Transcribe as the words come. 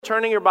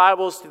turning your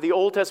Bibles to the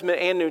Old Testament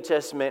and New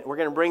Testament. We're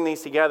going to bring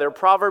these together.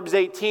 Proverbs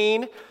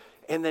 18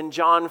 and then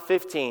John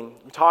 15.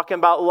 We're talking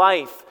about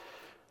life.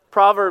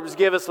 Proverbs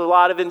give us a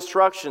lot of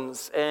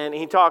instructions. And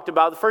he talked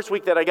about, the first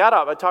week that I got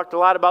up, I talked a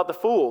lot about the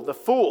fool. The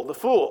fool, the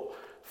fool.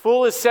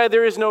 Fool has said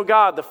there is no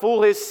God. The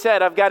fool has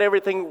said I've got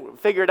everything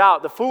figured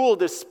out. The fool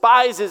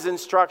despises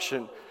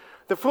instruction.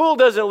 The fool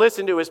doesn't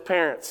listen to his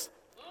parents.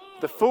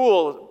 The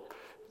fool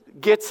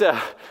gets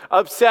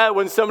upset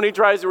when somebody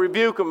tries to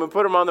rebuke him and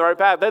put him on the right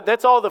path.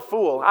 That's all the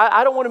fool.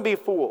 I don't want to be a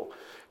fool.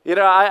 You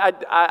know,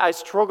 I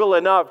struggle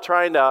enough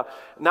trying to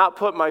not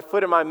put my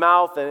foot in my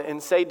mouth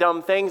and say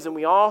dumb things, and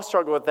we all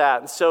struggle with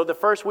that. And so the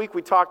first week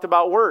we talked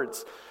about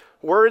words.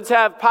 Words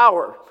have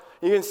power.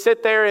 You can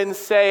sit there and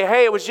say,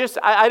 hey, it was just,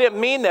 I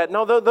didn't mean that.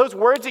 No, those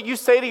words that you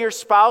say to your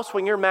spouse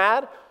when you're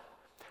mad,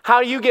 how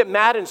you get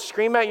mad and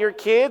scream at your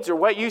kids, or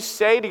what you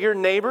say to your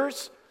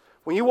neighbors,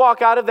 when you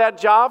walk out of that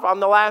job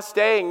on the last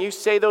day and you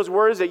say those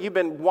words that you've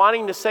been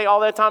wanting to say all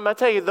that time, I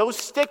tell you, those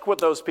stick with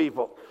those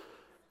people.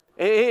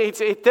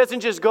 It doesn't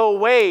just go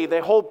away.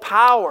 They hold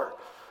power.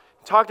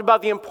 We talked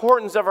about the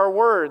importance of our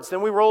words.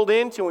 Then we rolled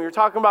into, when we were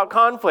talking about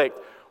conflict.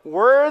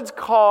 Words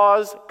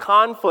cause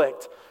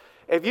conflict.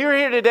 If you're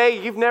here today,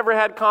 you've never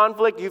had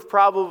conflict, you've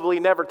probably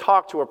never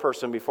talked to a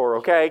person before,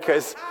 okay?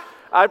 Because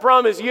I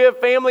promise, you have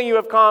family, you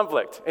have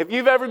conflict. If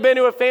you've ever been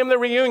to a family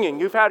reunion,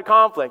 you've had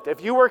conflict.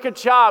 If you work a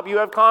job, you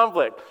have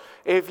conflict.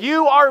 If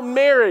you are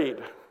married,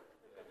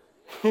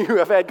 you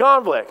have had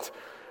conflict.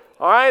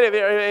 All right?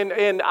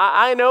 And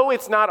I know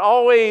it's not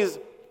always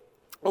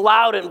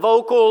loud and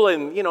vocal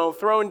and, you know,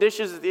 throwing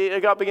dishes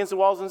up against the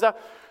walls and stuff.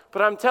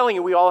 But I'm telling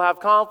you, we all have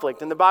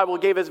conflict. And the Bible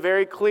gave us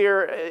very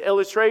clear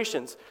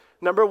illustrations.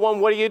 Number one,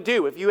 what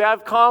do? If you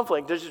have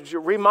conflict, there's a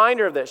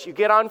reminder of this. You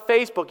get on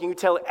Facebook and you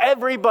tell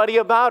everybody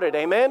about it.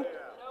 Amen?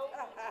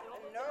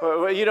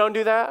 No. You don't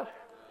do that? No.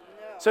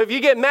 So if you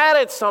get mad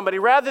at somebody,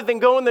 rather than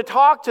going to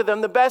talk to them,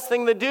 the best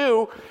thing to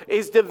do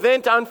is to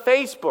vent on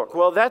Facebook.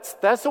 Well, that's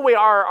the way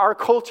our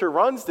culture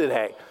runs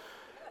today.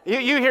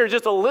 You hear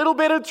just a little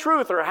bit of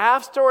truth or a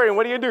half story, and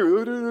what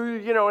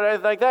do? You know,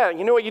 like that.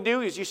 You know what you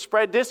do is you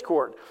spread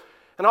discord.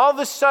 And all of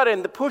a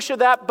sudden, the push of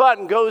that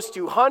button goes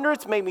to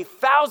hundreds, maybe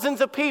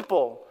thousands of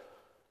people.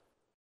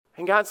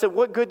 And God said,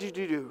 what good did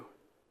you do?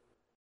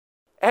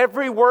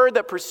 Every word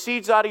that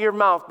proceeds out of your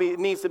mouth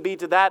needs to be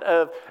to that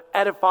of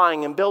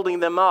edifying and building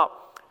them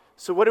up.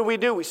 So what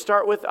do? We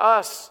start with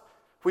us.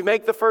 We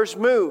make the first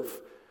move.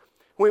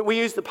 We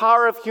use the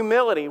power of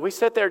humility. We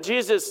sit there,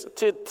 Jesus,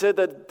 to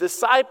the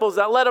disciples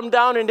that let him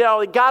down and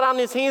down. He got on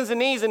his hands and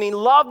knees and he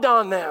loved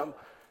on them.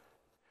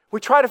 We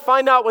try to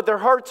find out what their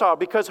hearts are,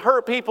 because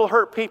hurt people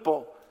hurt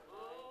people.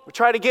 We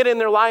try to get in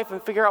their life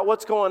and figure out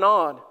what's going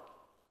on.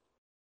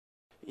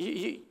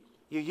 You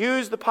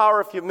use the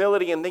power of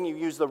humility, and then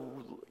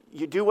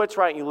you do what's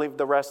right and you leave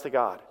the rest to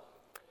God.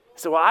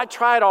 So, well, I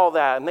tried all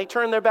that and they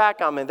turned their back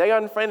on me. They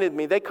unfriended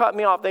me. They cut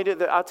me off. They did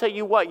that. I'll tell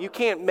you what, you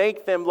can't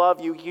make them love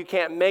you. You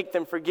can't make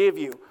them forgive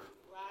you.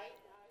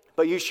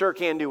 But you sure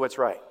can do what's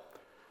right.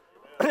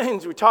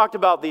 We talked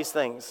about these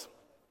things.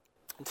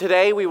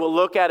 Today we will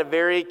look at a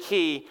very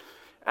key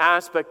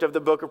aspect of the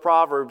book of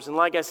Proverbs. And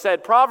like I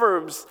said,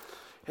 Proverbs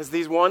is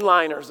these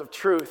one-liners of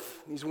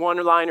truth, these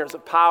one-liners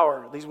of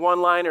power, these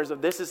one-liners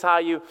of this is how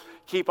you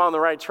keep on the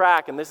right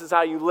track, and this is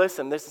how you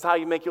listen, this is how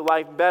you make your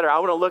life better. I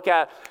want to look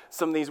at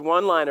some of these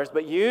one-liners,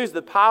 but use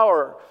the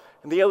power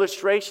and the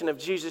illustration of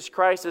Jesus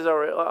Christ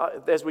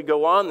as we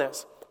go on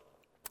this.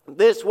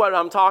 This, what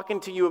I'm talking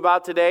to you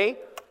about today,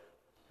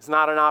 is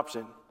not an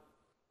option.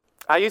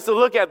 I used to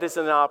look at this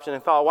as an option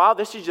and thought, wow,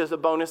 this is just a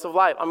bonus of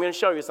life. I'm going to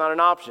show you it's not an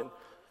option.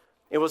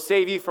 It will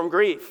save you from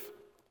grief.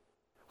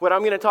 What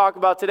I'm going to talk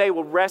about today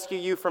will rescue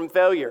you from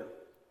failure.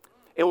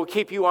 It will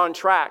keep you on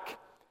track.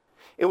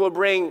 It will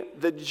bring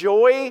the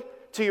joy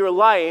to your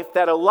life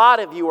that a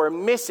lot of you are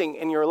missing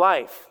in your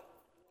life.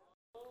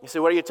 You say,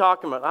 what are you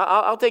talking about?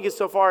 I'll take it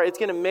so far, it's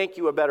going to make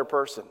you a better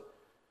person.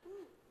 You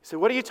say,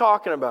 what are you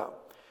talking about?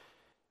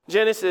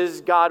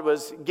 Genesis, God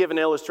was given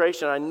an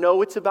illustration. I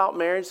know it's about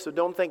marriage, so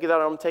don't think that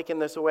I'm taking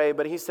this away.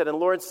 But he said, and the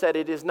Lord said,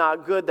 it is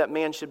not good that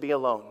man should be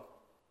alone.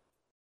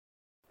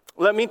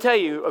 Let me tell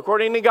you,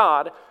 according to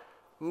God,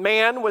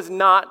 man was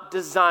not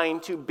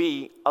designed to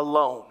be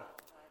alone.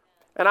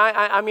 And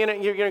I mean,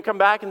 you're going to come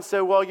back and say,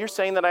 well, you're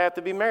saying that I have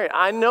to be married.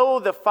 I know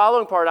the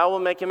following part, I will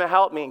make him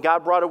help me. And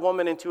God brought a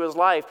woman into his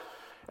life.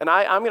 And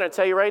I'm going to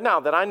tell you right now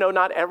that I know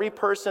not every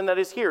person that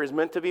is here is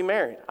meant to be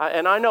married.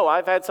 And I know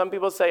I've had some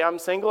people say, I'm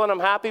single and I'm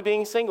happy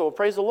being single. Well,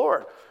 praise the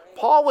Lord.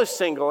 Paul was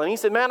single and he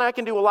said, man, I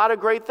can do a lot of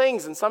great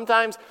things. And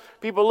sometimes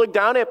people look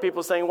down at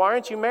people saying, why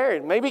aren't you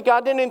married? Maybe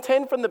God didn't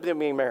intend for them to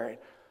be married.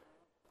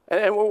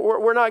 And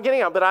we're not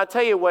getting out. But I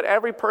tell you what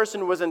every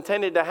person was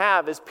intended to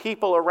have is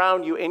people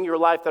around you in your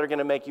life that are going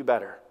to make you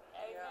better.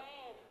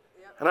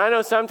 Amen. And I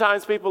know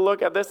sometimes people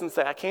look at this and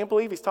say, I can't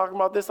believe he's talking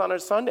about this on a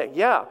Sunday.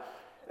 Yeah,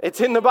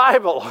 it's in the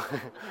Bible.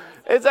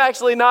 It's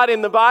actually not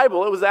in the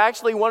Bible. It was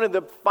actually one of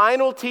the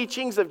final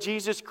teachings of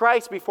Jesus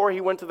Christ before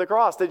he went to the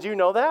cross. Did you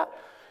know that?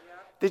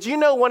 Did you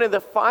know one of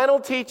the final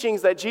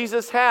teachings that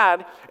Jesus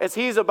had as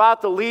he's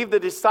about to leave the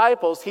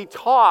disciples, he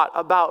taught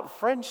about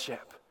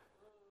friendship.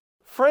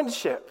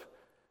 Friendship.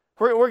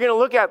 We're going to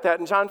look at that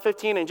in John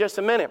 15 in just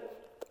a minute.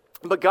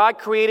 But God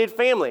created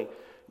family.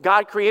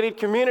 God created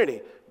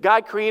community.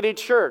 God created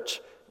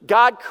church.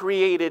 God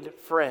created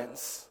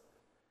friends.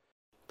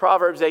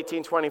 Proverbs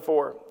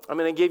 18:24. I'm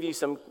going to give you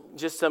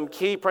some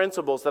key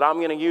principles that I'm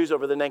going to use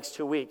over the next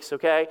 2 weeks,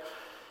 okay?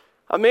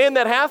 A man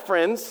that hath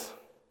friends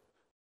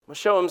will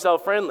show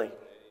himself friendly.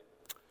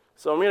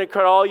 So I'm going to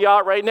cut all you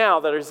out right now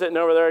that are sitting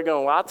over there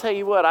going, well, I'll tell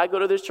you what, I go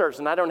to this church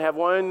and I don't have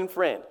one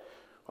friend.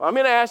 Well, I'm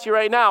going to ask you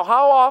right now,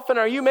 how often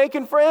are you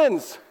making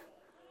friends?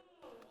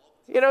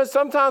 You know,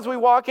 sometimes we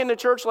walk into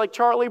church like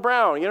Charlie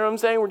Brown. You know what I'm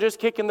saying? We're just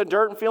kicking the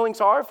dirt and feeling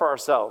sorry for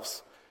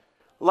ourselves.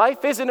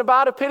 Life isn't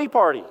about a pity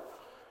party.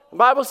 The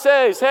Bible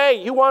says,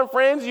 hey, you want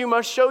friends? You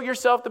must show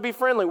yourself to be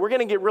friendly. We're going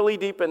to get really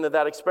deep into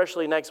that,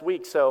 especially next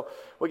week. So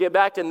we'll get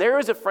back to, and there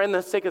is a friend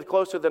that sticketh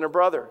closer than a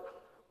brother.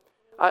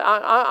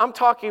 I'm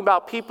talking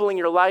about people in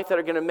your life that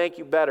are going to make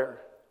you better.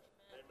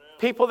 Amen.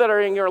 People that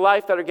are in your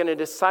life that are going to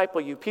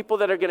disciple you. People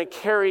that are going to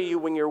carry you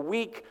when you're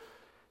weak.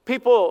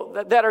 People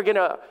that are going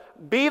to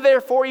be there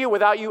for you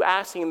without you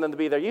asking them to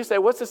be there. You say,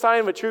 what's the sign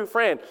of a true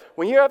friend?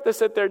 When you have to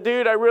sit there,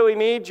 dude, I really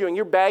need you, and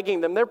you're begging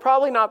them, they're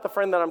probably not the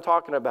friend that I'm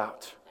talking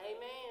about.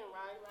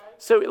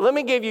 So let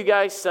me give you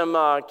guys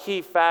some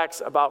key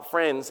facts about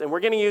friends. And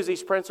we're going to use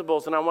these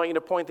principles, and I want you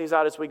to point these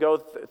out as we go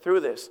through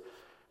this.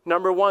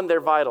 Number one,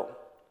 they're vital.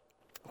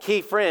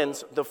 Key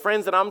friends, the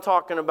friends that I'm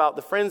talking about,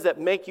 the friends that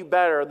make you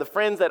better, the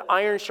friends that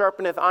iron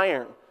sharpeneth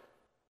iron.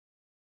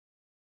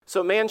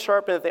 So man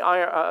sharpeneth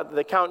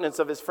the countenance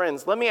of his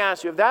friends. Let me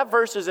ask you, if that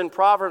verse is in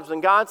Proverbs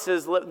and God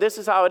says, this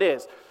is how it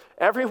is.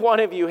 Every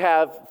one of you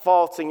have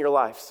faults in your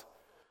lives.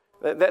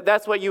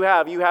 That's what you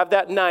have. You have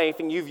that knife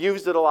and you've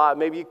used it a lot.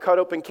 Maybe you cut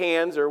open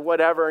cans or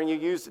whatever and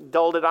you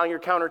dulled it on your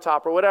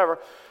countertop or whatever.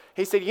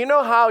 He said, you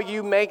know how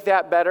you make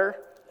that better?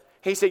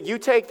 He said, you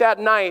take that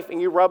knife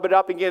and you rub it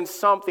up against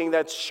something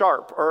that's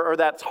sharp or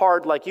that's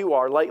hard like you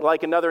are,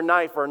 like another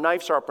knife or a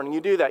knife sharpener, and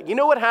you do that. You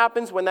know what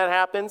happens when that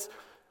happens?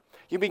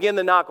 You begin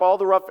to knock all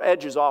the rough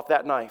edges off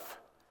that knife.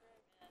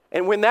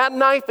 And when that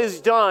knife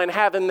is done,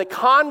 having the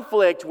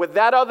conflict with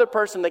that other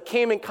person that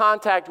came in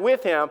contact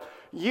with him,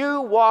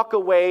 you walk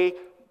away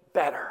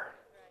better.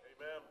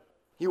 Amen.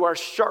 You are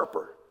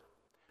sharper.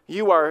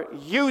 You are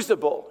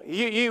usable.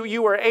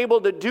 You are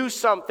able to do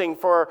something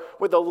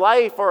with the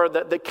life or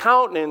the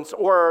countenance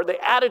or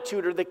the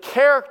attitude or the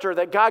character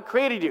that God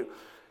created you.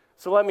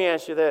 So let me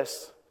ask you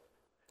this.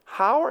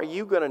 How are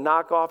you going to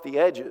knock off the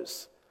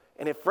edges?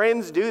 And if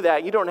friends do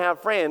that, you don't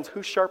have friends,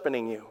 who's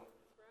sharpening you?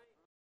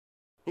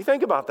 You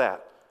think about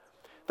that.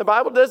 The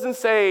Bible doesn't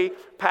say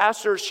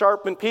pastors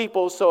sharpen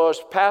people, so a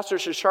pastor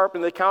should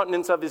sharpen the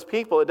countenance of his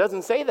people. It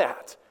doesn't say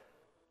that.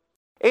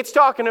 It's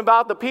talking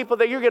about the people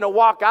that you're going to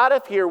walk out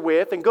of here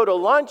with and go to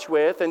lunch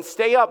with and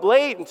stay up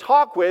late and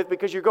talk with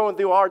because you're going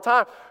through a hard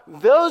time.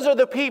 Those are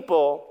the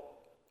people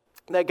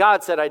that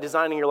God said, I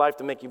designed in your life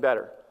to make you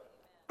better.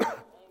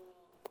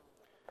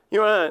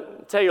 You want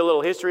to tell you a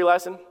little history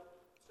lesson?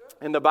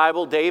 In the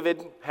Bible,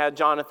 David had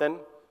Jonathan.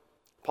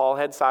 Paul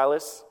had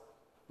Silas.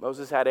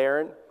 Moses had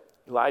Aaron.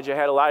 Elijah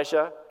had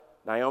Elisha.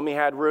 Naomi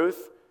had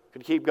Ruth.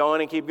 Could keep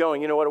going and keep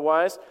going. You know what it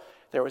was?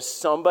 There was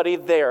somebody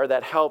there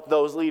that helped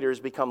those leaders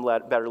become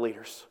better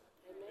leaders.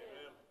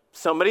 Amen.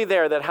 Somebody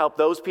there that helped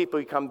those people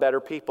become better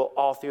people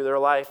all through their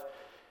life.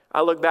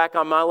 I look back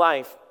on my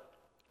life,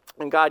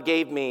 and God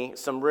gave me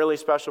some really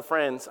special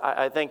friends.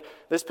 I think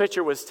this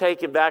picture was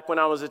taken back when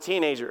I was a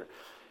teenager.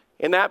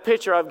 In that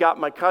picture, I've got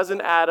my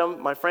cousin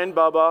Adam, my friend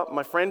Bubba,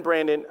 my friend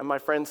Brandon, and my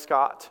friend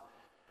Scott.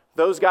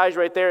 Those guys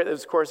right there,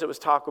 of course, it was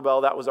Taco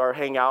Bell. That was our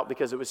hangout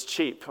because it was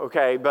cheap,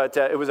 okay? But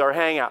it was our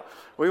hangout.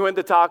 We went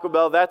to Taco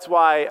Bell. That's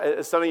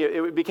why some of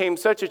you, it became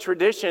such a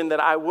tradition that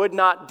I would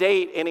not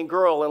date any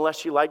girl unless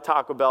she liked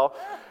Taco Bell.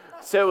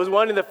 So it was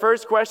one of the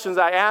first questions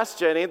I asked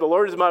Jenny. The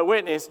Lord is my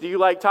witness. Do you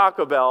like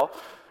Taco Bell?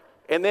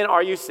 And then,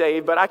 are you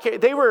saved?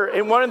 But they were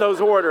in one of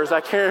those orders.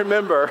 I can't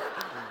remember.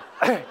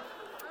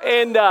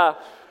 And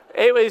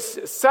it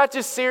was such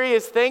a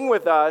serious thing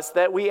with us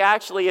that we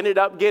actually ended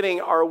up getting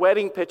our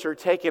wedding picture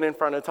taken in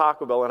front of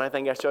Taco Bell. And I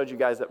think I showed you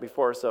guys that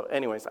before. So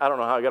anyways, I don't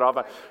know how I got off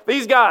on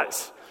these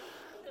guys.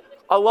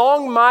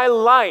 Along my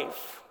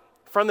life,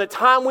 from the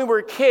time we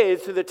were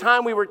kids to the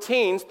time we were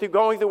teens, to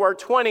going through our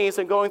 20s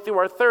and going through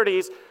our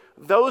 30s,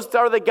 those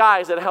are the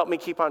guys that helped me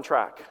keep on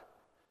track.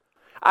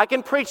 I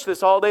can preach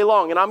this all day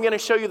long, and I'm going to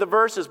show you the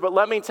verses, but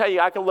let me tell you,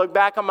 I can look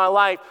back on my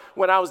life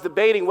when I was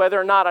debating whether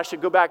or not I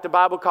should go back to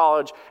Bible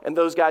college, and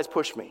those guys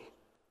pushed me.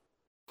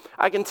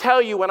 I can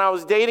tell you when I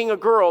was dating a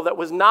girl that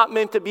was not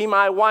meant to be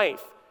my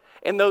wife,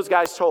 and those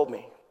guys told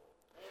me.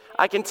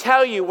 I can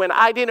tell you when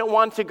I didn't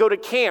want to go to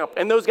camp,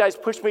 and those guys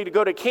pushed me to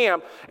go to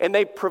camp, and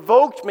they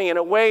provoked me in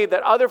a way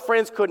that other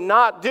friends could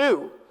not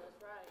do.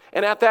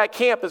 And at that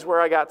camp is where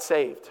I got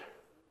saved.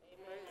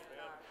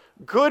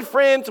 Good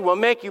friends will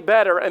make you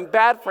better, and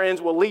bad friends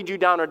will lead you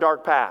down a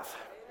dark path.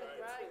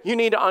 You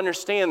need to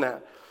understand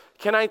that.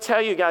 Can I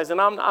tell you guys, and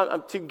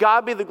I'm to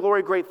God be the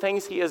glory, great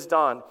things he has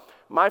done.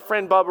 My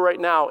friend Bubba right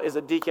now is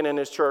a deacon in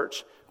his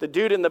church. The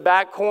dude in the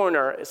back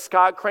corner,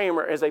 Scott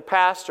Kramer, is a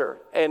pastor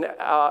and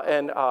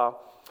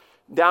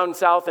down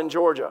south in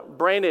Georgia.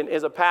 Brandon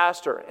is a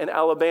pastor in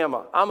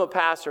Alabama. I'm a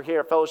pastor here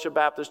at Fellowship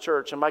Baptist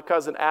Church, and my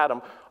cousin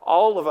Adam.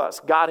 All of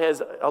us, God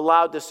has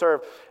allowed to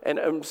serve.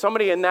 And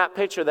somebody in that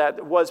picture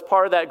that was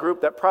part of that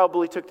group that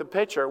probably took the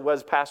picture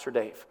was Pastor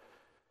Dave.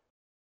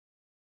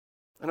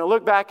 And I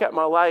look back at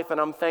my life and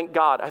I thank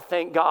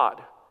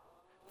God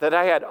that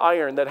I had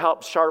iron that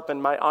helped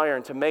sharpen my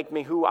iron to make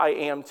me who I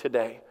am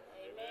today.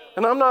 Amen.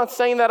 And I'm not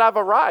saying that I've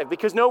arrived,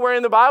 because nowhere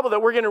in the Bible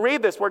that we're going to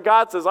read this where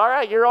God says, all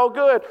right, you're all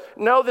good.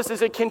 No, this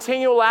is a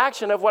continual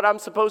action of what I'm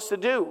supposed to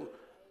do. Amen.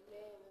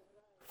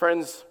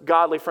 Friends,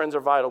 godly friends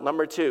are vital.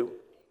 Number 2,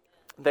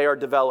 they are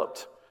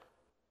developed.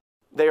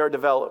 They are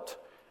developed.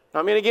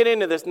 Now, I'm going to get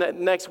into this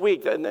next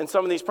week and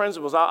some of these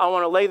principles. I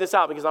want to lay this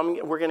out because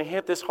we're going to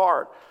hit this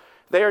hard.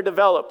 They are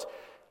developed.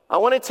 I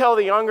want to tell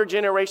the younger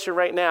generation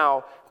right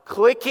now,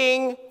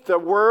 clicking the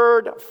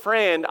word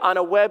friend on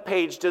a web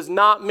page does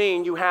not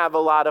mean you have a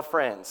lot of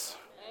friends.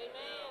 Amen.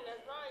 That's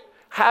right.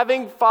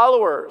 Having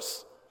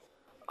followers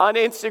on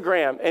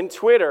Instagram and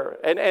Twitter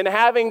and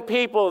having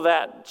people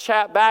that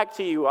chat back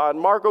to you on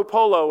Marco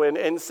Polo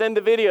and send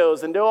the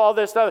videos and do all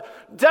this stuff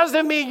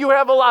doesn't mean you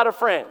have a lot of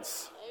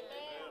friends.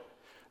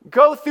 Amen.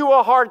 Go through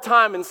a hard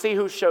time and see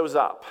who shows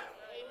up.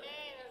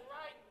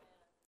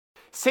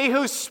 See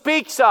who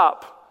speaks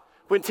up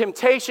when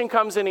temptation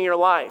comes into your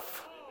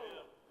life.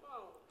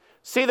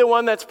 See the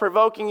one that's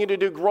provoking you to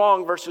do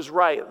wrong versus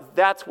right.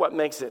 That's what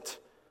makes it.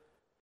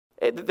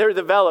 They're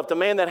developed. A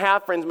man that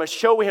has friends must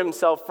show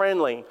himself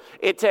friendly.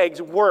 It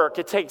takes work.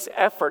 It takes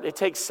effort. It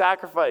takes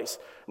sacrifice.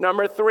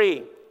 Number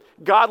 3,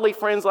 godly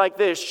friends like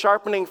this,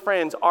 sharpening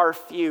friends, are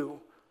few.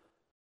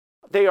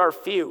 They are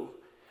few.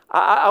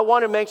 I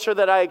want to make sure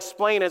that I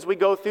explain as we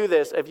go through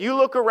this. If you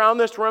look around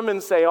this room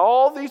and say,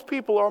 all these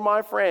people are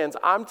my friends,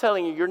 I'm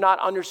telling you, you're not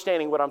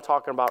understanding what I'm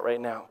talking about right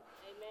now.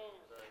 Amen.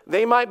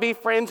 They might be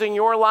friends in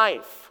your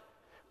life,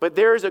 but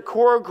there's a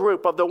core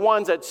group of the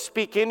ones that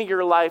speak into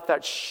your life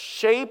that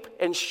shape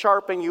and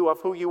sharpen you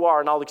of who you are,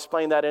 and I'll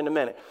explain that in a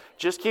minute.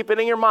 Just keep it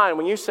in your mind.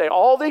 When you say,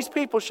 all these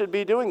people should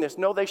be doing this,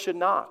 no, they should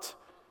not.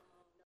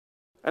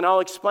 And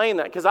I'll explain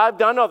that, because I've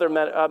done other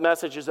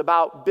messages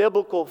about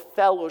biblical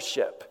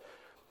fellowship.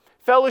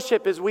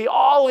 Fellowship is we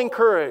all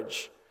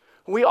encourage.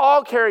 We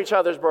all carry each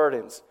other's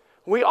burdens.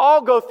 We all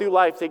go through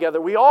life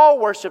together. We all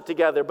worship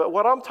together. But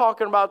what I'm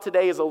talking about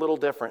today is a little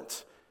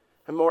different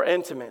and more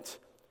intimate.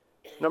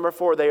 Number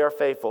 4, they are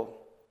faithful.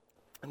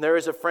 And there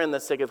is a friend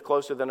that sticketh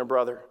closer than a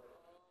brother.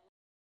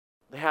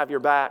 They have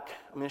your back.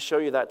 I'm going to show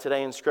you that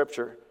today in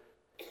Scripture.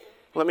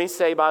 Let me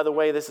say, by the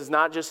way, this is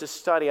not just a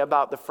study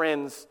about the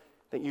friends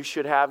that you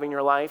should have in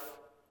your life.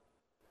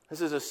 This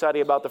is a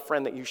study about the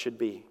friend that you should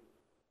be.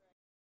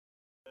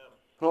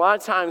 And a lot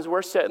of times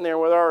we're sitting there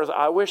with ours,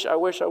 I wish.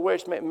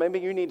 Maybe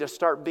you need to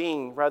start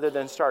being rather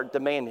than start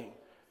demanding.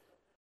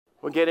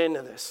 We'll get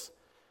into this.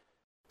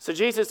 So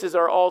Jesus is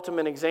our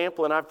ultimate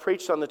example, and I've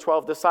preached on the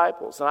 12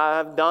 disciples, and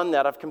I've done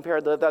that. I've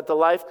compared that to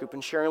life group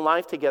and sharing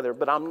life together,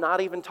 but I'm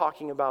not even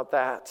talking about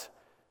that.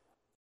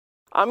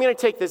 I'm going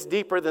to take this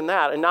deeper than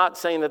that, and not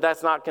saying that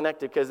that's not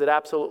connected, because it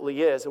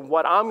absolutely is. And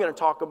what I'm going to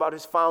talk about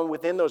is found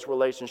within those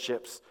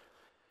relationships.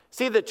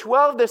 See, the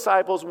 12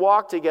 disciples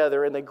walked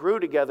together, and they grew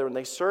together, and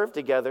they served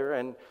together,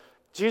 and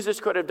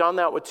Jesus could have done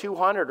that with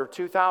 200 or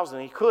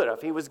 2,000. He could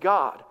have. He was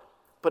God,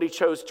 but he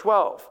chose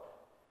 12.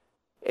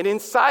 And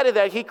inside of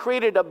that, he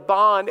created a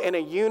bond and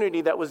a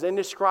unity that was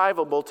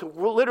indescribable to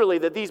literally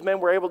that these men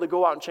were able to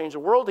go out and change the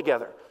world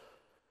together.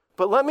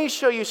 But let me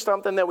show you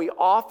something that we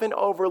often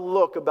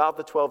overlook about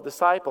the 12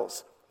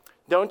 disciples.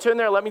 Don't turn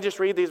there. Let me just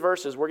read these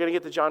verses. We're going to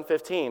get to John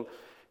 15.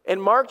 In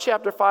Mark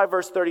chapter 5,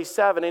 verse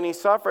 37, and he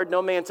suffered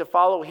no man to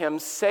follow him,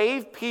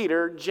 save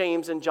Peter,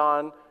 James, and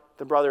John,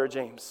 the brother of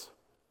James.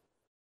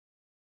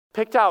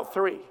 Picked out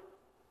 3.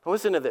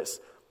 Listen to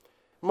this.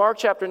 Mark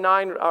chapter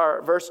 9,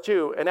 verse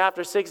 2, and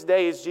after 6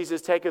 days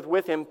Jesus taketh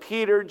with him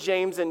Peter,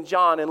 James, and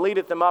John, and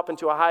leadeth them up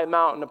into a high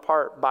mountain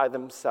apart by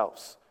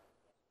themselves.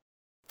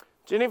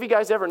 Do any of you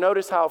guys ever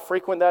notice how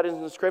frequent that is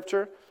in the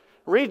Scripture?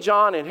 Read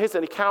John and his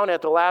account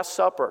at the Last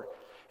Supper.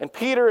 And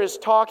Peter is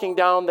talking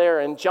down there,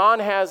 and John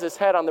has his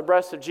head on the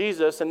breast of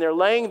Jesus, and they're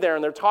laying there,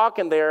 and they're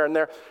talking there,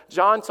 and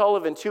John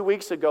Sullivan 2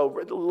 weeks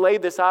ago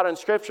laid this out in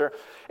Scripture.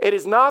 It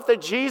is not that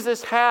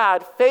Jesus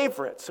had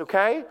favorites,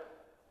 okay?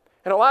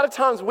 And a lot of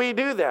times we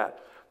do that.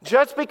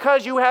 Just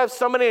because you have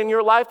somebody in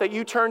your life that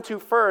you turn to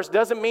first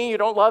doesn't mean you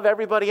don't love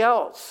everybody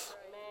else.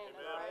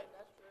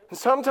 And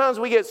sometimes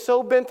we get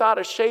so bent out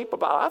of shape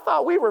about, I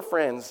thought we were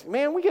friends.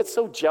 Man, we get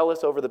so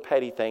jealous over the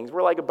petty things.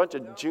 We're like a bunch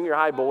of junior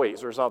high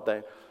boys or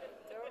something.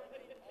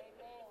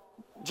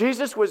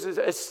 Jesus was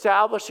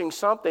establishing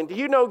something. Do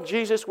you know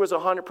Jesus was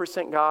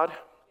 100% God?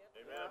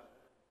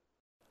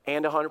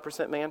 Amen. And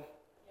 100% man?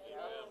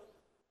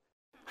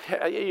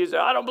 Amen. You say,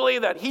 I don't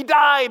believe that. He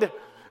died. Yes,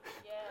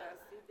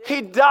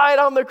 he died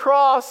on the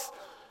cross.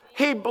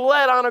 He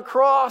bled on a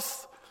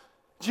cross.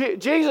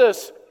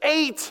 Jesus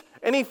ate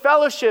and he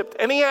fellowshiped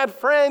and he had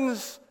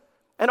friends.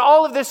 And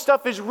all of this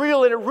stuff is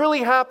real and it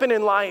really happened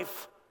in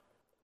life.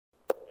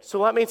 So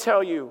let me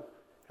tell you,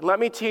 and let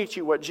me teach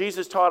you what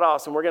Jesus taught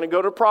us. And we're going to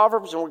go to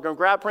Proverbs and we're going to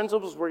grab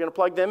principles, we're going to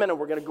plug them in, and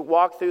we're going to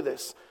walk through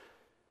this.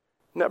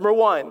 Number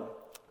one,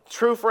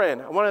 true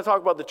friend. I want to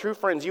talk about the true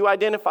friends. You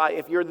identify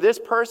if you're this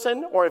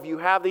person or if you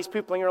have these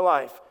people in your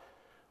life.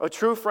 A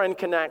true friend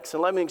connects.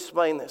 And let me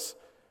explain this.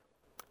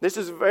 This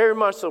is very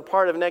much so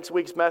part of next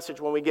week's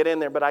message when we get in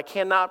there, but I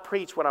cannot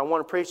preach what I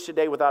want to preach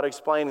today without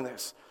explaining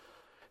this.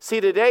 See,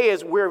 today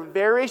is we're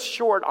very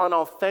short on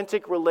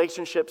authentic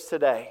relationships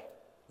today.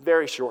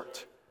 Very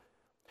short.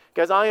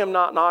 Because I am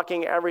not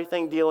knocking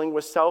everything dealing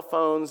with cell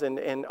phones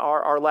and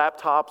our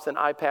laptops and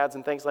iPads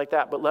and things like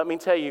that. But let me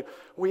tell you,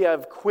 we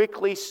have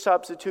quickly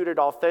substituted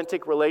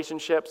authentic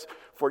relationships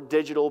for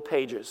digital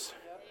pages.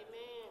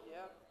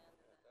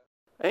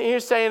 And you're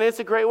saying it's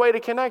a great way to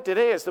connect. It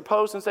is, to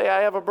post and say,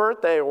 I have a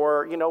birthday,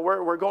 or,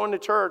 we're going to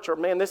church, or,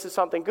 man, this is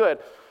something good.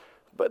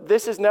 But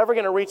this is never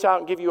going to reach out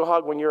and give you a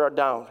hug when you're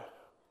down.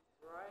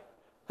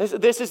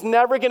 This is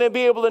never going to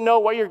be able to know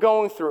what you're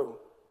going through.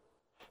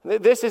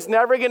 This is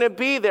never going to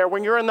be there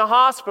when you're in the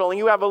hospital and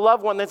you have a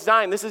loved one that's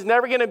dying. This is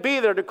never going to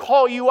be there to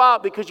call you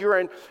out because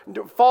you're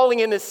falling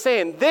into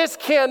sin. This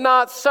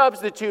cannot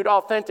substitute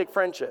authentic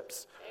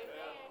friendships.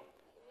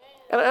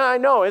 Amen. And I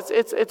know it's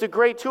a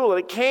great tool, and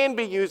it can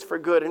be used for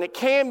good and it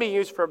can be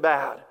used for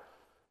bad.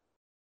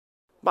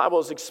 The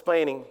Bible is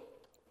explaining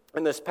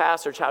in this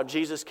passage how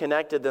Jesus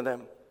connected to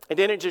them. It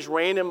didn't just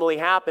randomly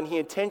happen. He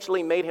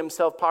intentionally made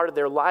himself part of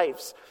their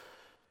lives.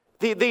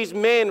 These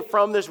men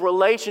from this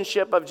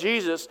relationship of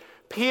Jesus,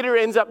 Peter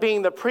ends up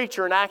being the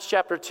preacher in Acts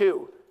chapter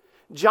 2.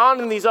 John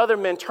and these other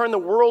men turned the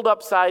world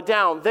upside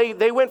down.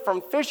 They went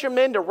from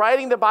fishermen to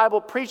writing the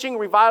Bible, preaching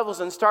revivals,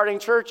 and starting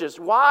churches.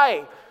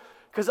 Why?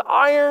 Because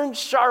iron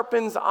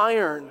sharpens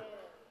iron.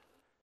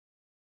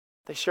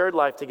 They shared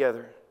life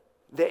together.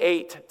 They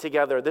ate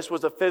together. This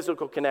was a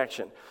physical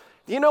connection.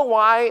 Do you know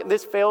why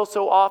this fails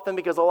so often?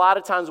 Because a lot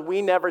of times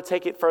we never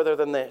take it further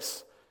than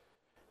this.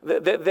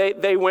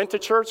 They went to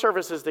church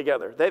services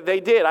together.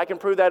 They did. I can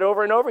prove that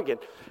over and over again.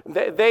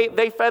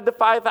 They fed the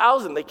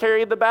 5,000. They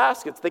carried the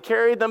baskets. They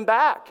carried them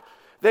back.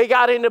 They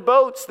got into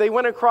boats. They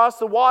went across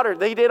the water.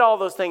 They did all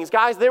those things.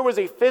 Guys, there was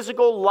a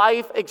physical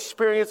life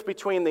experience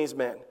between these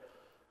men.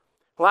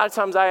 A lot of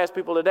times I ask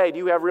people today, do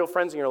you have real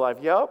friends in your life?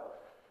 Yep.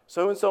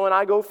 So-and-so and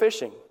I go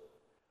fishing.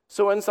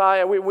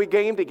 So-and-so, we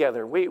game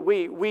together. We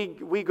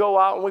go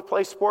out and we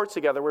play sports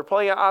together. We're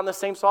playing on the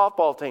same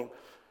softball team.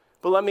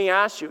 But let me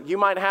ask you, you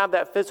might have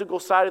that physical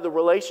side of the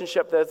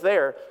relationship that's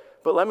there,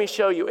 but let me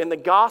show you, in the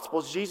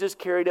Gospels, Jesus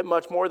carried it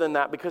much more than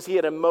that because he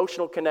had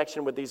emotional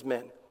connection with these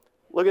men.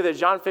 Look at this,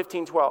 John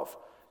 15:12.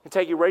 I can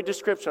take you right to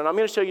Scripture, and I'm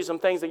going to show you some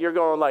things that you're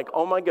going like,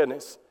 oh my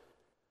goodness.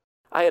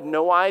 I had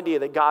no idea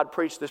that God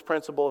preached this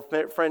principle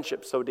of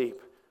friendship so deep.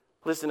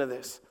 Listen to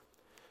this.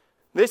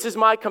 This is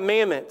my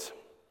commandment,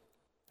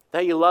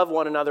 that you love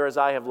one another as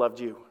I have loved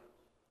you.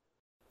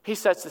 He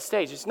sets the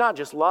stage. It's not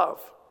just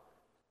love.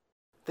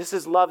 This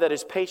is love that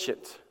is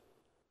patient.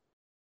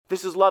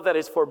 This is love that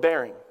is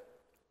forbearing.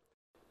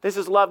 This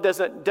is love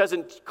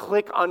doesn't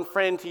click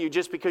unfriend to you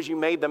just because you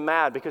made them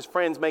mad, because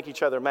friends make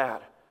each other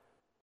mad.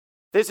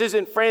 This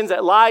isn't friends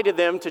that lie to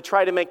them to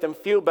try to make them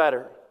feel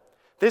better.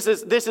 This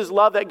is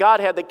love that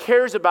God had that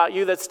cares about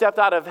you, that stepped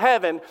out of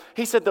heaven.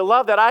 He said, the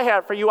love that I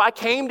had for you, I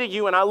came to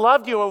you and I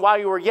loved you, and while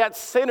you were yet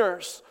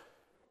sinners.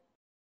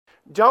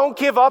 Don't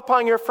give up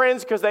on your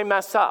friends because they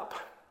mess up.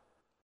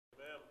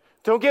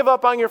 Don't give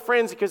up on your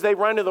friends because they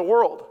run to the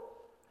world.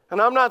 And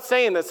I'm not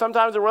saying that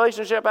sometimes a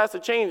relationship has to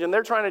change and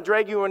they're trying to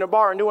drag you in a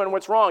bar and doing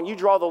what's wrong. You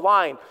draw the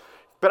line.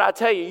 But I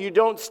tell you, you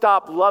don't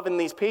stop loving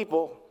these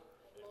people.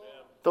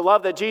 Amen. The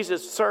love that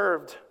Jesus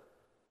served.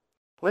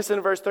 Listen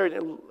to verse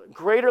 30.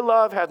 Greater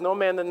love hath no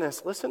man than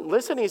this.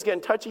 Listen, he's getting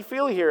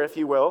touchy-feely here, if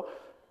you will.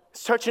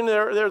 He's touching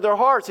their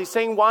hearts. He's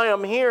saying, why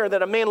I'm here,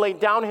 that a man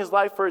laid down his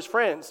life for his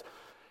friends.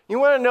 You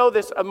want to know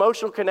this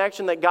emotional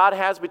connection that God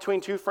has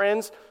between two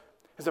friends?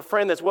 Is a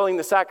friend that's willing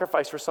to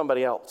sacrifice for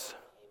somebody else.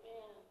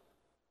 Amen.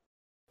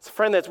 It's a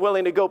friend that's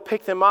willing to go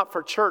pick them up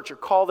for church or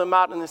call them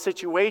out in a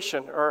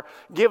situation or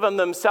give them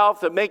themselves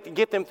to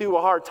get them through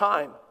a hard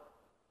time.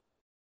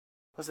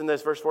 Listen to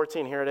this, verse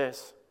 14, here it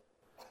is.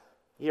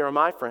 Ye are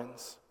my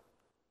friends,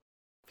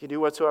 if you do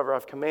whatsoever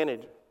I've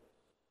commanded.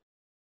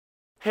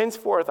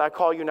 Henceforth I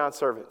call you not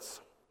servants.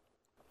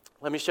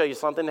 Let me show you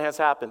something that has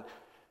happened.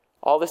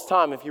 All this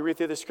time, if you read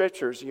through the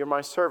scriptures, you're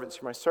my servants,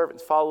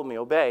 follow me,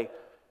 obey.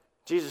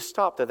 Jesus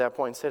stopped at that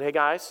point and said, hey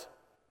guys,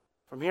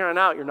 from here on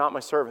out, you're not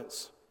my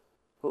servants.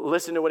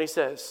 Listen to what he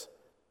says.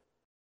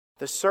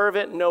 The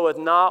servant knoweth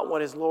not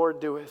what his Lord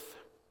doeth.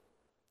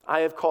 I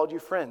have called you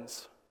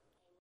friends.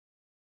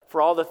 For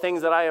all the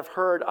things that I have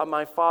heard of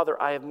my Father,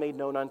 I have made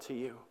known unto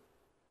you.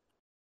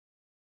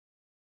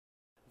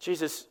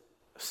 Jesus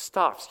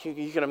stops.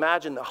 You can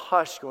imagine the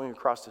hush going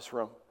across this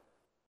room.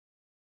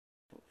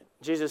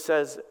 Jesus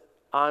says,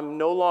 I'm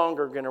no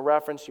longer going to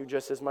reference you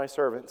just as my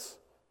servants.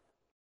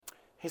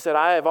 He said,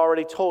 I have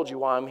already told you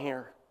why I'm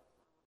here.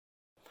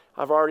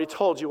 I've already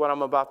told you what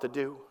I'm about to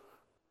do.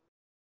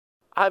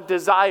 I've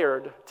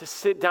desired to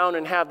sit down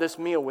and have this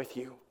meal with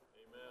you.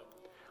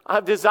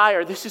 I've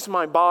desired, this is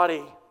my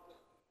body.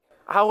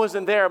 I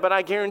wasn't there, but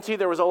I guarantee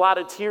there was a lot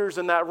of tears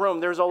in that room.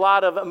 There was a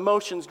lot of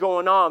emotions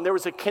going on. There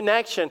was a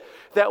connection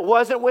that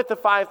wasn't with the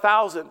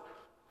 5,000.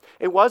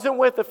 It wasn't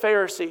with the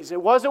Pharisees.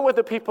 It wasn't with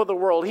the people of the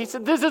world. He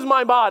said, this is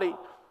my body,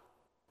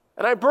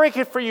 and I break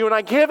it for you, and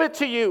I give it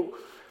to you.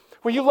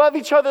 Will you love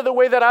each other the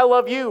way that I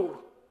love you?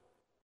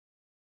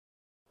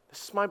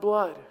 This is my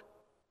blood.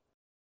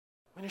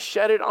 I'm going to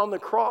shed it on the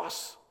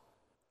cross.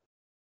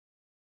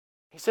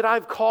 He said,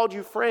 I've called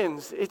you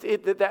friends.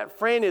 That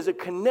friend is a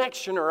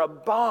connection or a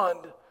bond.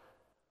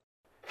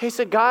 He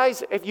said,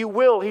 guys, if you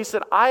will, he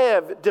said, I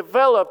have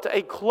developed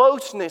a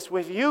closeness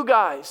with you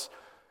guys.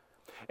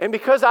 And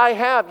because I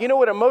have, you know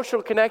what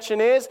emotional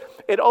connection is?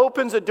 It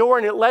opens a door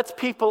and it lets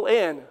people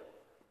in.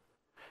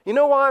 You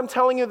know why I'm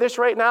telling you this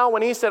right now?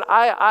 When he said,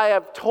 I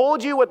have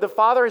told you what the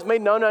Father has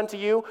made known unto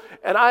you,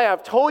 and I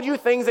have told you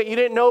things that you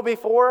didn't know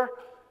before.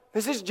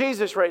 This is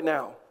Jesus right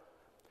now.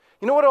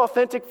 You know what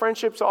authentic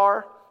friendships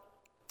are?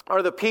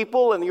 Are the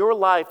people in your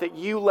life that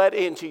you let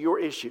into your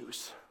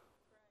issues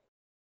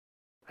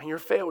and your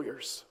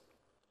failures.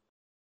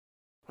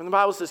 When the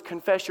Bible says,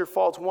 confess your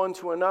faults one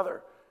to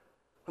another.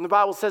 When the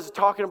Bible says,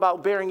 talking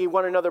about bearing ye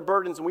one another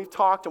burdens, and we've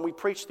talked and we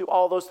preached through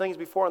all those things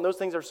before, and those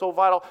things are so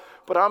vital.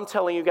 But I'm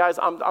telling you guys,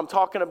 I'm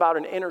talking about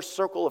an inner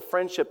circle of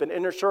friendship, an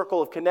inner circle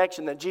of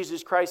connection that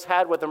Jesus Christ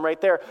had with them right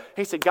there.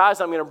 He said,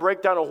 guys, I'm going to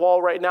break down a wall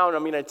right now, and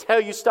I'm going to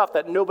tell you stuff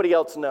that nobody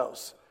else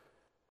knows.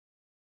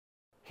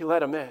 He let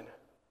them in.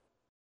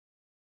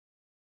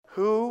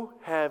 Who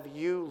have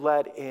you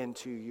let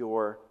into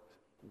your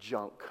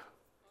junk?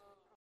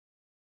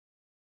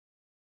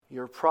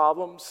 Your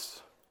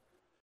problems?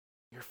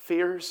 Your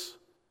fears?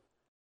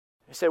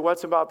 You say,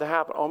 what's about to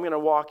happen? Oh, I'm going to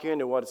walk you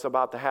into what's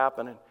about to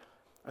happen. And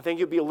I think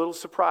you'll be a little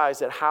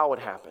surprised at how it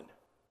happened.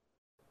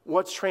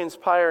 What's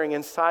transpiring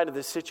inside of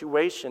this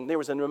situation. There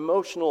was an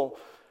emotional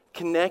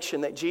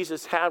connection that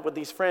Jesus had with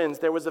these friends.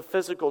 There was a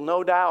physical,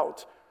 no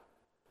doubt.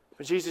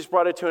 But Jesus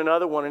brought it to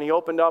another one, and he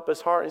opened up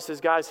his heart and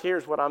says, guys,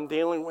 here's what I'm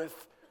dealing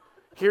with.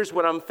 Here's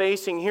what I'm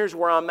facing. Here's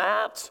where I'm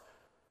at.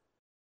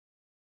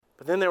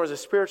 But then there was a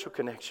spiritual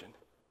connection.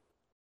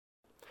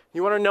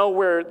 You want to know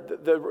where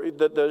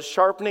the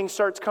sharpening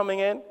starts coming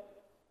in?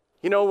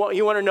 You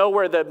want to know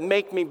where the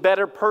make me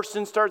better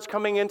person starts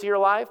coming into your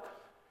life?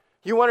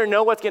 You want to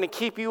know what's going to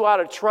keep you out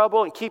of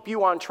trouble and keep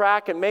you on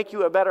track and make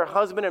you a better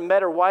husband and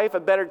better wife, a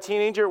better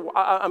teenager?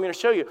 I'm going to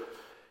show you.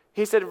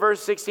 He said in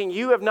verse 16,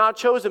 you have not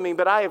chosen me,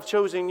 but I have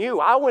chosen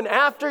you. I went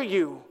after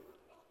you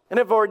and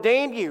have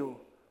ordained you.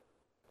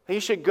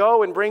 You should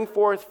go and bring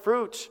forth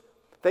fruit,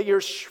 that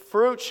your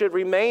fruit should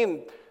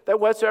remain, that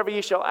whatsoever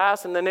ye shall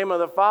ask in the name of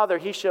the Father,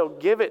 he shall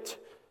give it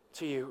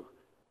to you.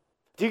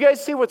 Do you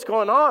guys see what's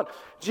going on?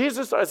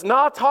 Jesus is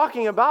not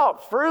talking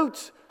about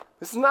fruit.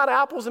 This is not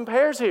apples and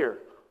pears here.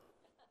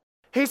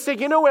 He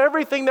said,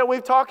 everything that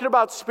we've talked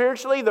about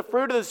spiritually, the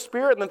fruit of the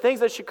Spirit and the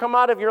things that should come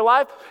out of your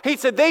life, he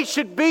said they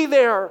should be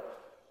there.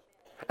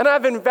 And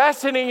I've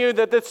invested in you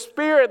that the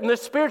Spirit and the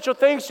spiritual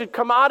things should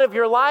come out of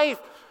your life.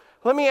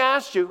 Let me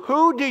ask you,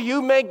 who do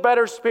you make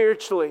better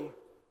spiritually?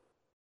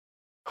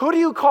 Who do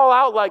you call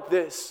out like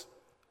this?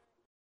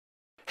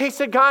 He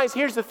said, guys,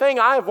 here's the thing.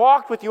 I have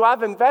walked with you.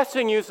 I've invested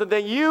in you so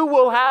that you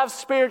will have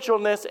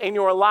spiritualness in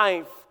your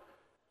life.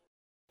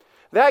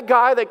 That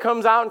guy that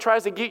comes out and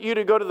tries to get you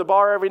to go to the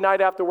bar every night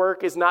after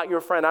work is not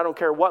your friend. I don't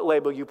care what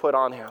label you put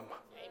on him.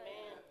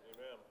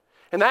 Amen.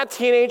 And that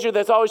teenager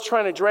that's always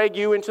trying to drag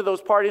you into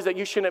those parties that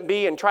you shouldn't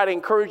be and try to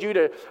encourage you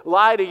to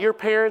lie to your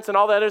parents and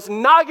all that is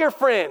not your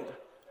friend.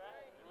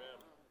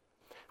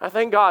 I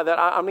thank God that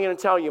I'm going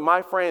to tell you,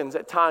 my friends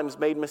at times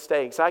made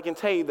mistakes. I can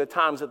tell you the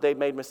times that they've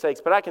made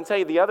mistakes, but I can tell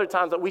you the other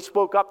times that we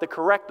spoke up to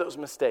correct those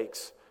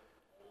mistakes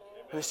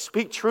and to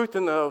speak truth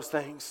in those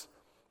things.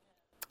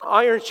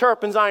 Iron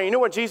sharpens iron. You know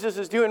what Jesus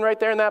is doing right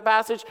there in that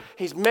passage?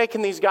 He's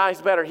making these guys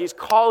better. He's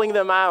calling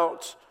them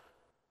out.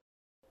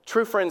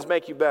 True friends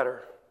make you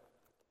better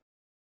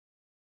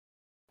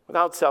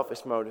without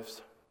selfish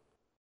motives.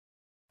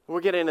 We'll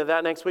get into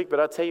that next week, but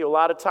I'll tell you a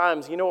lot of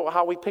times, you know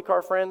how we pick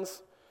our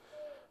friends?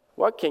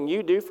 What can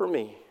you do for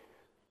me?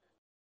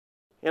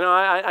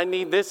 I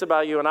need this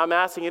about you, and I'm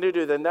asking you to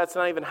do that. And that's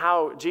not even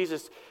how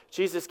Jesus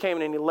came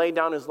in and he laid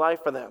down his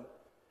life for them.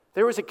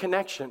 There was a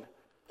connection.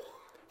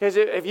 Because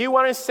if you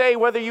want to say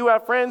whether you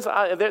have friends,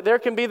 there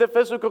can be the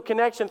physical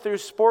connection through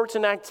sports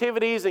and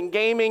activities and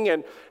gaming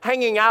and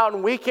hanging out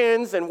on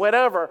weekends and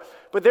whatever.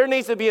 But there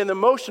needs to be an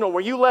emotional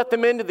where you let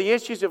them into the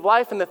issues of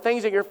life and the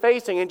things that you're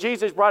facing. And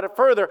Jesus brought it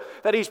further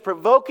that he's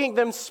provoking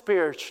them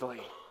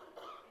spiritually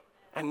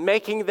and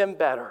making them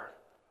better.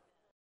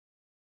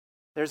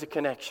 There's a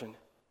connection.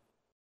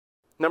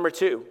 Number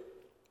 2,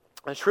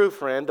 a true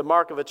friend, the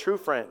mark of a true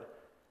friend,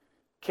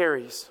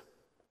 carries.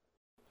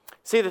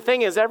 See, the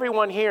thing is,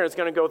 everyone here is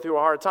going to go through a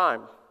hard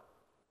time.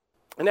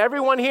 And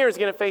everyone here is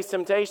going to face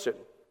temptation.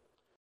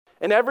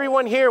 And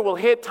everyone here will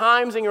hit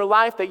times in your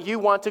life that you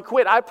want to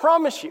quit. I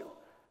promise you.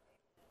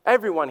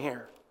 Everyone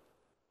here.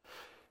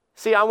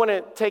 See, I want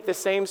to take the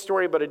same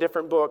story but a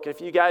different book. If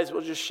you guys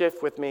will just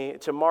shift with me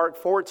to Mark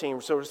 14.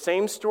 So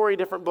same story,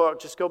 different book.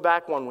 Just go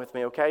back one with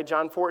me, okay?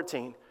 John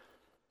 14.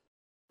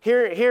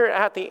 Here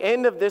at the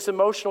end of this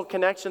emotional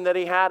connection that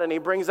he had, and he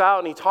brings out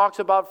and he talks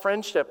about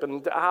friendship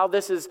and how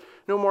this is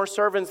no more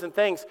servants and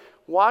things.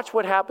 Watch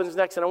what happens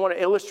next, and I want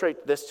to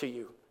illustrate this to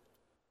you.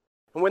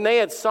 And when they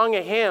had sung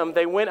a hymn,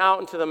 they went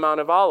out into the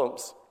Mount of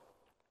Olives.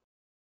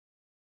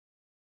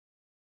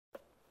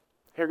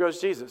 Here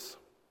goes Jesus.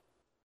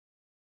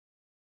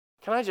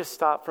 Can I just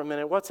stop for a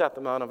minute? What's at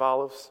the Mount of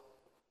Olives?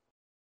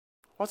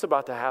 What's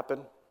about to happen?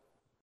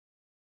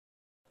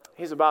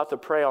 He's about to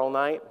pray all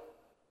night.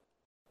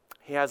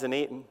 He hasn't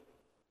eaten.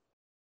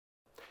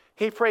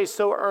 He prays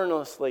so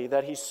earnestly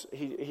that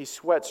he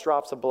sweats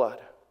drops of blood.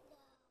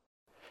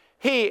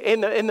 He,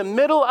 in the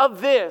middle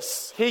of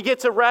this, he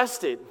gets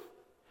arrested.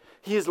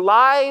 He's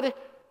lied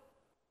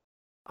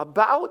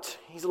about.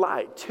 He's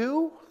lied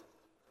to.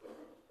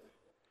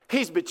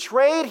 He's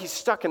betrayed. He's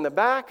stuck in the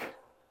back.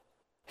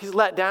 He's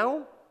let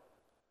down.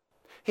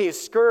 He is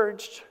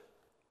scourged.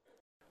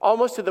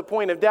 Almost to the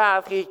point of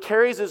death. He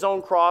carries his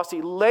own cross.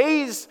 He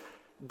lays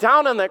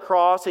down on that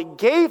cross. He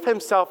gave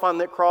himself on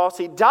that cross.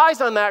 He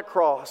dies on that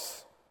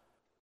cross.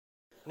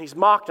 And he's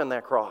mocked on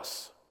that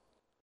cross.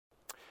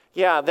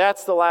 Yeah,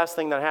 that's the last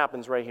thing that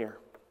happens right here.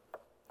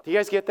 Do you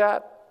guys get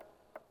that?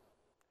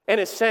 In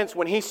a sense,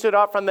 when he stood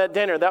up from that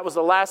dinner, that was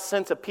the last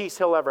sense of peace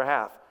he'll ever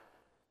have.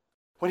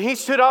 When he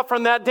stood up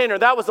from that dinner,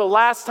 that was the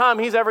last time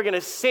he's ever going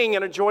to sing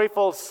in a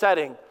joyful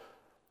setting.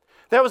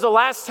 That was the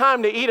last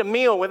time to eat a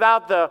meal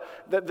without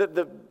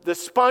the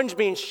sponge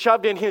being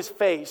shoved in his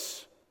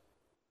face.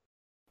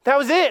 That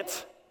was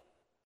it.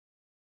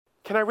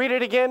 Can I read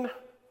it again?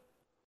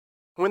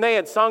 When they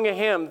had sung a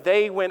hymn,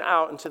 they went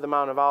out into the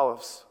Mount of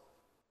Olives.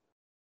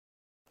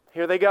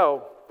 Here they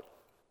go.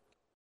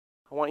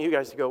 I want you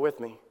guys to go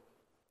with me.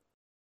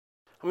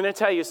 I'm going to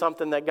tell you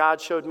something that God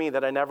showed me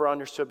that I never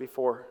understood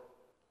before.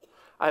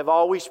 I've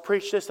always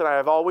preached this and I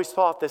have always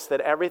thought this,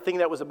 that everything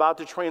that was about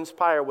to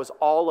transpire was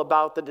all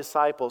about the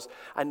disciples.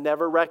 I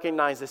never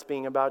recognized this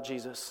being about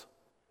Jesus.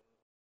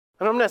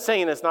 And I'm not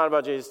saying it's not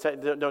about Jesus.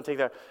 Don't take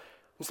that.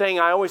 I'm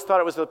saying I always thought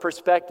it was the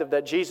perspective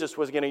that Jesus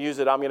was going to use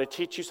it. I'm going to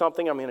teach you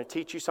something. I'm going to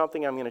teach you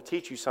something. I'm going to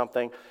teach you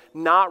something.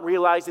 Not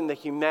realizing the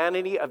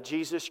humanity of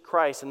Jesus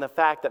Christ and the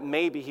fact that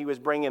maybe he was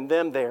bringing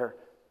them there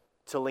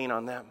to lean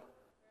on them.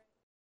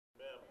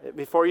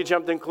 Before you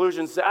jump to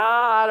conclusions,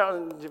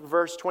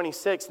 verse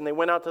 26, and they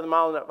went out to the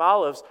Mount of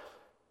Olives,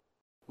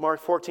 Mark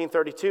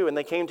 14:32, and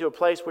they came to a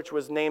place which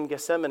was named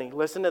Gethsemane.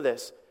 Listen to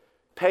this.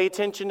 Pay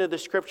attention to the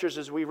scriptures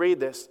as we read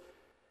this.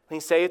 And he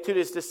saith to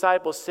his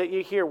disciples, sit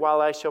ye here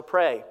while I shall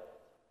pray.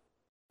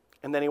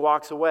 And then he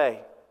walks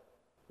away.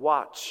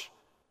 Watch.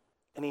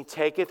 And he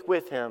taketh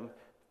with him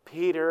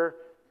Peter,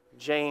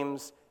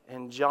 James,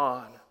 and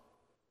John.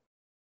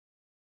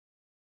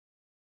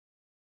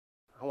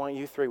 I want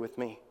you three with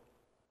me.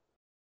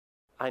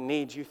 I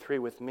need you three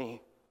with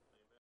me.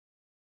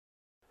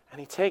 And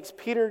he takes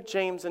Peter,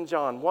 James, and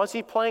John. Was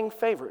he playing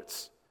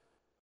favorites?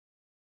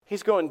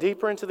 He's going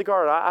deeper into the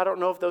garden. I don't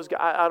know if those guys,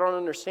 I don't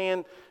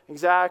understand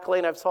exactly,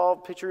 and I've saw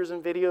pictures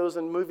and videos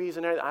and movies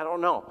and everything. I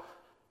don't know.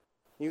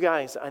 You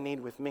guys, I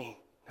need with me.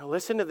 Now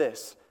listen to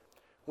this.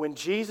 When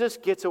Jesus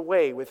gets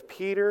away with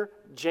Peter,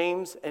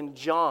 James, and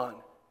John,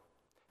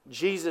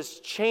 Jesus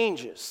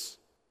changes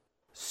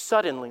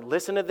suddenly,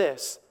 listen to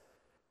this,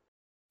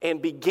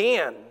 and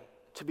began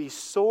to be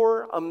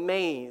sore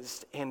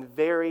amazed and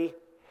very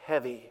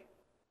heavy.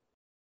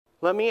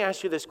 Let me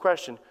ask you this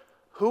question.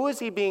 Who is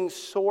he being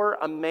sore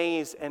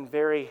amazed and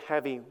very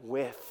heavy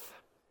with?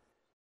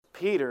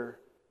 Peter,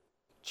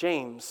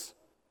 James,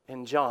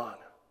 and John.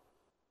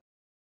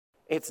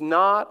 It's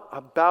not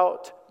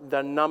about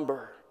the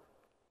number.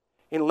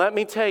 And let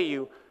me tell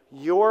you,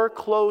 your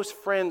close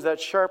friends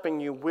that sharpen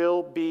you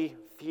will be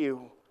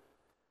few.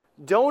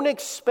 Don't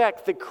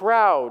expect the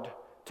crowd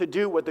to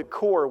do what the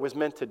core was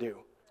meant to do.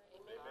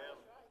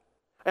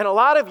 And a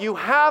lot of you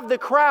have the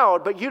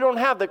crowd, but you don't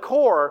have the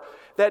core,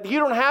 that you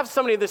don't have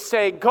somebody to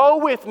say, go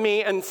with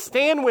me and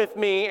stand with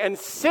me and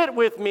sit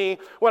with me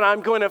when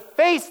I'm going to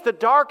face the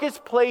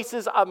darkest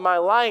places of my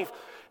life.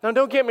 Now,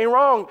 don't get me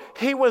wrong.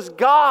 He was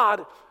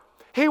God.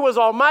 He was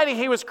almighty.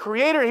 He was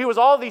creator. He was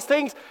all these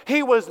things.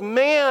 He was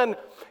man.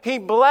 He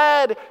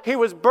bled. He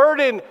was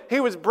burdened. He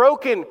was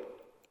broken.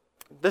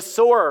 The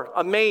sore,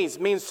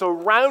 amazed, means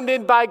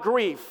surrounded by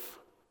grief.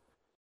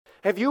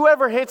 Have you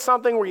ever hit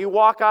something where you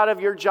walk out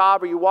of your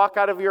job or you walk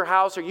out of your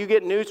house or you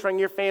get news from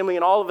your family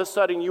and all of a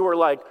sudden you are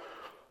like,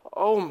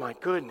 oh my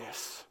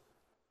goodness.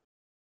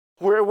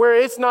 Where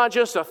it's not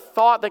just a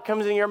thought that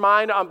comes in your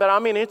mind, but I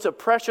mean it's a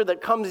pressure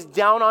that comes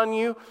down on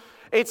you.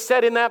 It's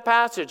said in that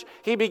passage,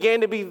 he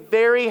began to be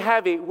very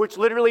heavy, which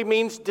literally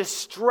means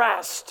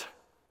distressed.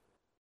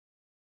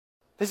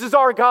 This is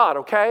our God,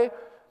 okay?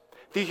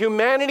 The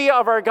humanity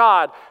of our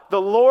God.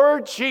 The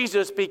Lord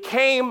Jesus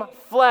became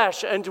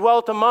flesh and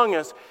dwelt among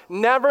us.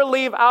 Never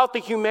leave out the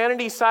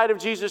humanity side of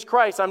Jesus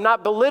Christ. I'm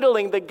not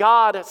belittling the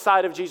God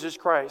side of Jesus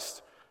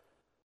Christ.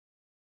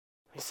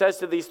 He says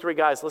to these three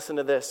guys, listen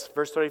to this,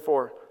 verse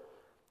 34.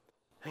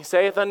 He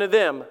saith unto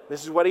them,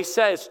 this is what he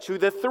says to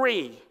the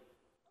three.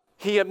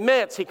 He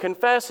admits, he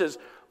confesses,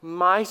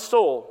 my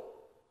soul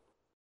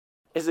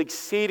is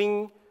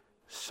exceeding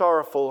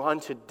sorrowful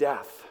unto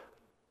death.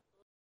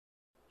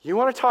 You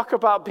want to talk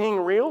about being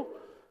real?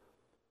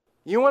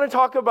 You want to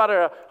talk about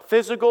a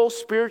physical,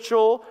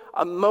 spiritual,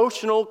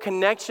 emotional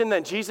connection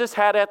that Jesus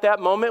had at that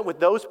moment with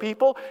those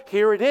people?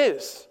 Here it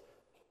is.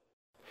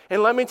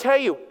 And let me tell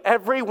you,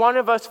 every one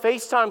of us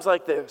face times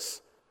like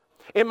this.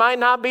 It might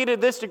not be to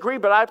this degree,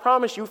 but I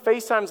promise you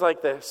face times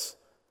like this.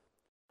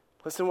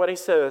 Listen to what he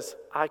says.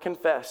 I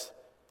confess.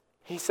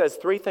 He says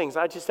three things.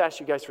 I just asked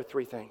you guys for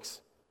three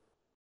things.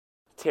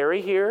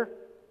 Tarry here,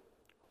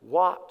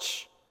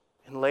 watch.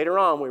 And later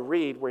on we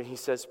read where he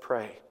says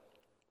pray.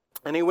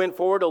 And he went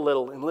forward a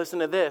little, and listen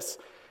to this.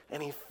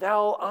 And he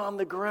fell on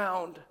the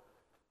ground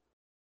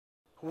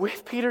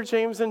with Peter,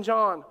 James, and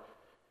John.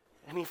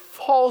 And he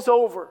falls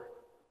over.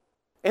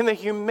 In the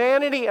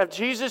humanity of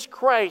Jesus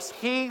Christ,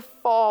 he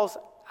falls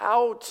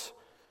out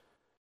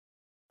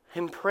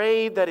and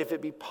prayed that if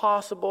it be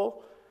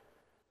possible,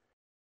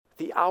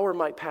 the hour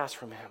might pass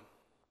from him.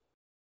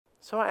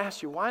 So I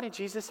ask you, why did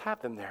Jesus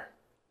have them there?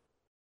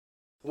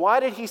 Why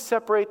did he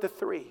separate the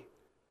three?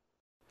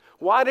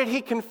 Why did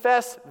he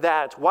confess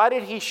that? Why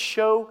did he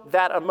show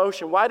that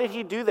emotion? Why did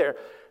he do there?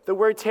 The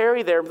word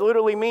tarry there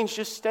literally means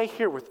just stay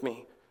here with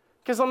me.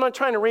 Because I'm not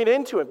trying to read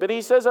into it, but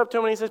he says up to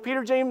him and he says,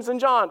 Peter, James, and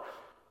John,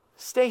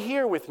 stay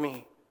here with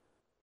me.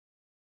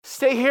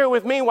 Stay here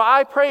with me while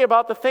I pray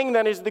about the thing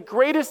that is the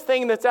greatest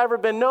thing that's ever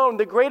been known,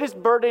 the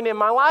greatest burden in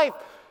my life.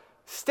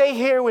 Stay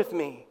here with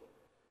me.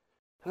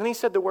 And then he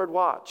said the word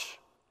watch.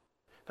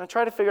 Now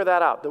try to figure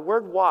that out. The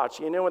word watch,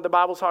 you know when the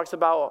Bible talks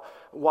about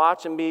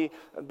watch and be,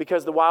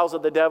 because the wiles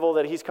of the devil,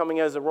 that he's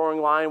coming as a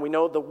roaring lion. We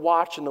know the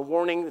watch and the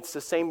warning, it's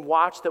the same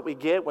watch that we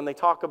get when they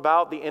talk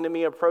about the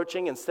enemy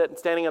approaching and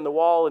standing on the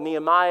wall and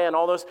Nehemiah and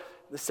all those,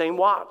 the same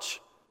watch.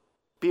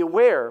 Be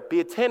aware, be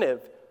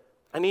attentive.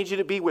 I need you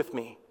to be with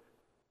me.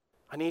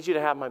 I need you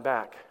to have my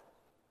back.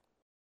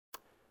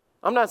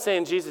 I'm not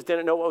saying Jesus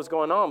didn't know what was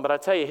going on, but I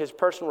tell you, his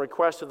personal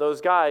request to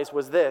those guys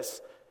was this.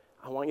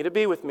 I want you to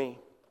be with me.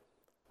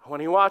 I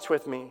want you to watch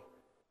with me.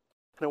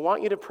 And I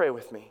want you to pray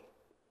with me.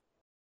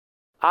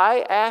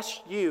 I ask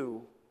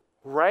you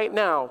right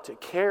now to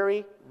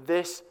carry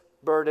this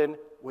burden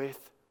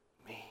with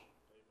me. Amen.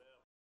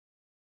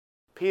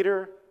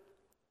 Peter,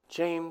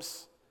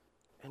 James,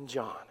 and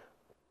John.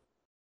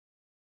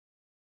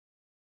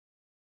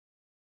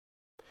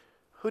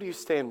 Who do you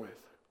stand with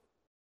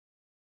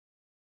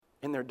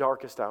in their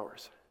darkest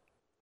hours?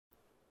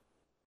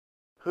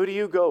 Who do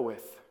you go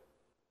with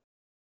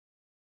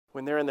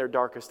when they're in their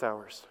darkest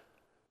hours?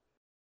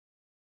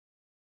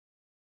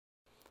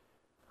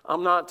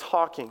 I'm not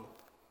talking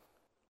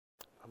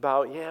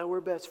about, yeah,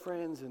 we're best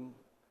friends and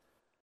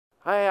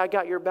hey, I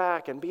got your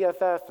back and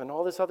BFF and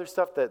all this other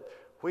stuff that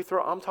we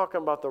throw. I'm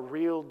talking about the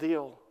real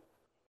deal.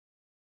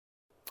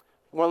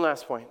 One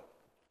last point.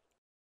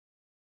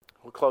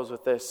 We'll close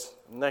with this.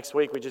 Next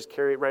week, we just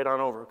carry it right on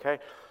over, okay?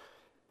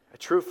 A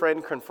true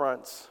friend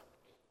confronts.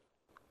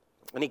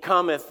 And he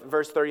cometh,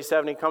 verse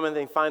 37, he cometh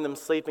and he find them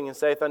sleeping and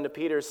saith unto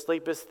Peter,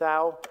 sleepest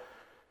thou?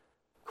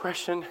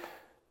 Question.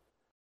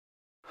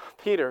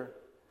 Peter.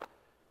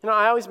 You know,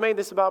 I always made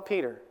this about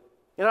Peter.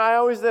 You know, I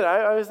always did.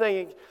 I was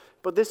thinking,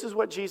 but this is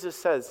what Jesus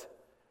says.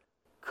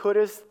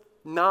 Couldst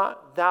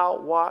not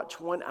thou watch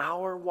 1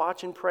 hour,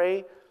 watch and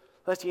pray,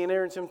 lest ye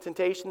enter into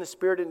temptation? The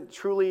spirit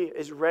truly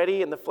is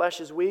ready and the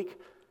flesh is weak.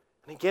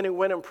 And again he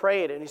went and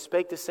prayed and he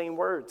spake the same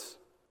words.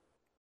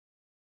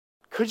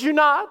 Could you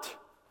not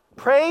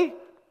pray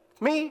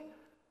me?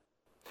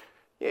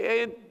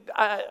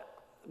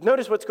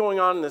 Notice what's going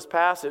on in this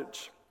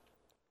passage.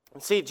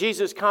 See,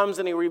 Jesus comes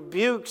and he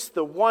rebukes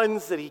the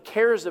ones that he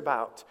cares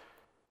about.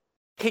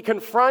 He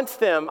confronts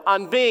them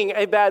on being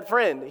a bad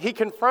friend. He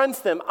confronts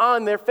them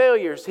on their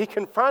failures. He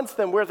confronts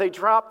them where they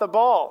drop the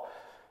ball.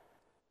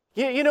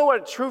 You know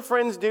what true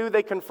friends do?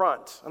 They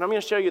confront. And I'm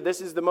going to show you,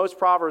 this is the most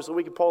Proverbs that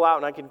we could pull out,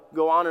 and I could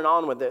go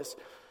on with this.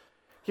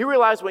 You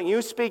realize when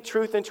you speak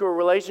truth into a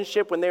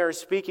relationship, when they are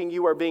speaking,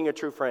 you are being a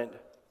true friend.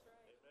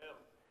 Amen.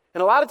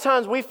 And a lot of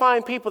times we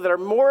find people that are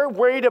more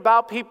worried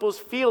about people's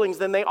feelings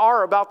than they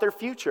are about their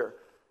future.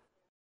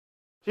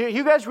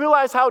 You guys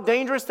realize how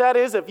dangerous that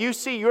is if you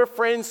see your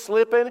friends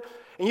slipping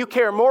and you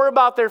care more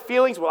about their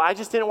feelings? Well, I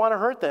just didn't want to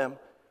hurt them.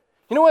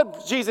 You know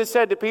what Jesus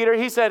said to Peter?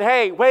 He said,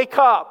 hey, wake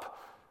up.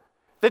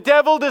 The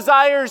devil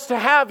desires to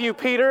have you,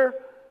 Peter.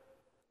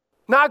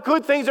 Not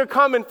good things are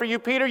coming for you,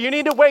 Peter. You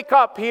need to wake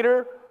up,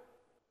 Peter.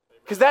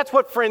 Because that's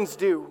what friends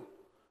do.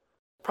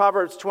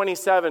 Proverbs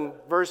 27,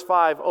 verse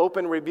 5,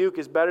 open rebuke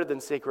is better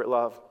than secret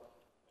love.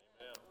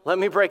 Let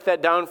me break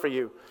that down for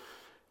you.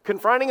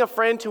 Confronting a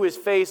friend to his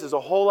face is a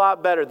whole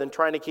lot better than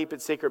trying to keep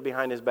it secret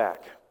behind his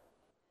back.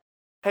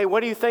 Hey,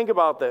 what do you think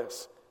about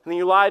this? And then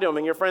you lie to him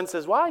and your friend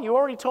says, wow, you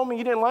already told me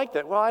you didn't like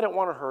that. Well, I don't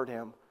want to hurt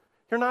him.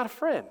 You're not a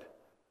friend.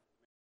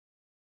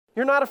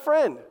 You're not a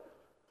friend.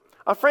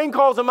 A friend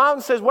calls them out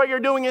and says, what you're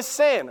doing is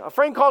sin. A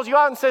friend calls you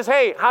out and says,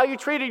 hey, how you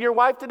treated your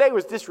wife today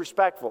was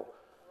disrespectful.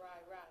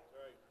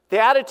 Right. The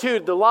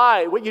attitude, the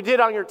lie, what you did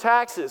on your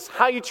taxes,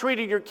 how you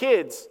treated your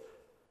kids.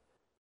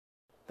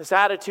 This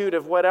attitude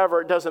of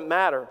whatever, it doesn't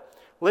matter.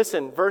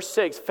 Listen, verse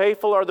 6,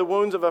 faithful are the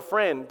wounds of a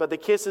friend, but the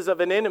kisses of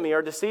an enemy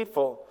are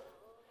deceitful.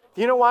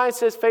 Do you know why it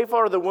says faithful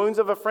are the wounds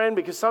of a friend?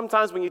 Because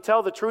sometimes when you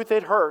tell the truth,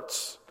 it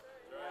hurts.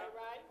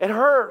 It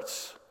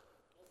hurts.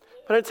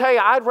 But I tell you,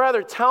 I'd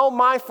rather tell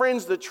my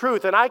friends the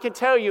truth, and I can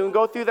tell you and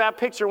go through that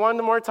picture one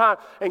more time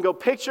and go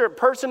picture it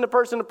person to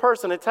person to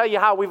person and tell you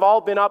how we've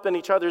all been up in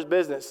each other's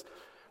business.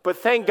 But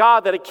thank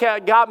God that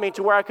it got me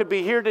to where I could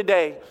be here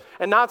today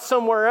and not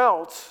somewhere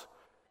else.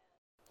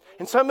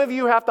 And some of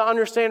you have to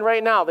understand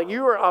right now that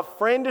you are a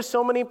friend to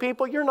so many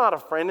people. You're not a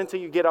friend until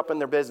you get up in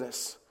their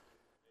business.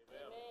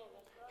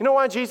 You know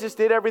why Jesus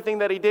did everything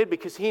that he did?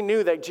 Because he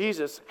knew that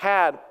Jesus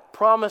had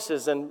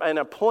promises and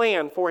a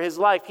plan for his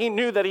life. He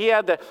knew that he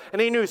had that,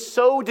 and he knew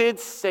so did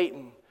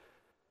Satan.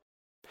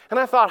 And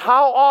I thought,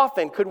 how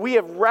often could we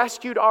have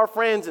rescued our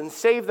friends and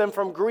saved them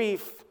from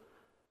grief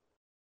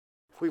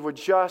if we would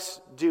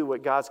just do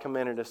what God's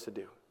commanded us to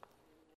do?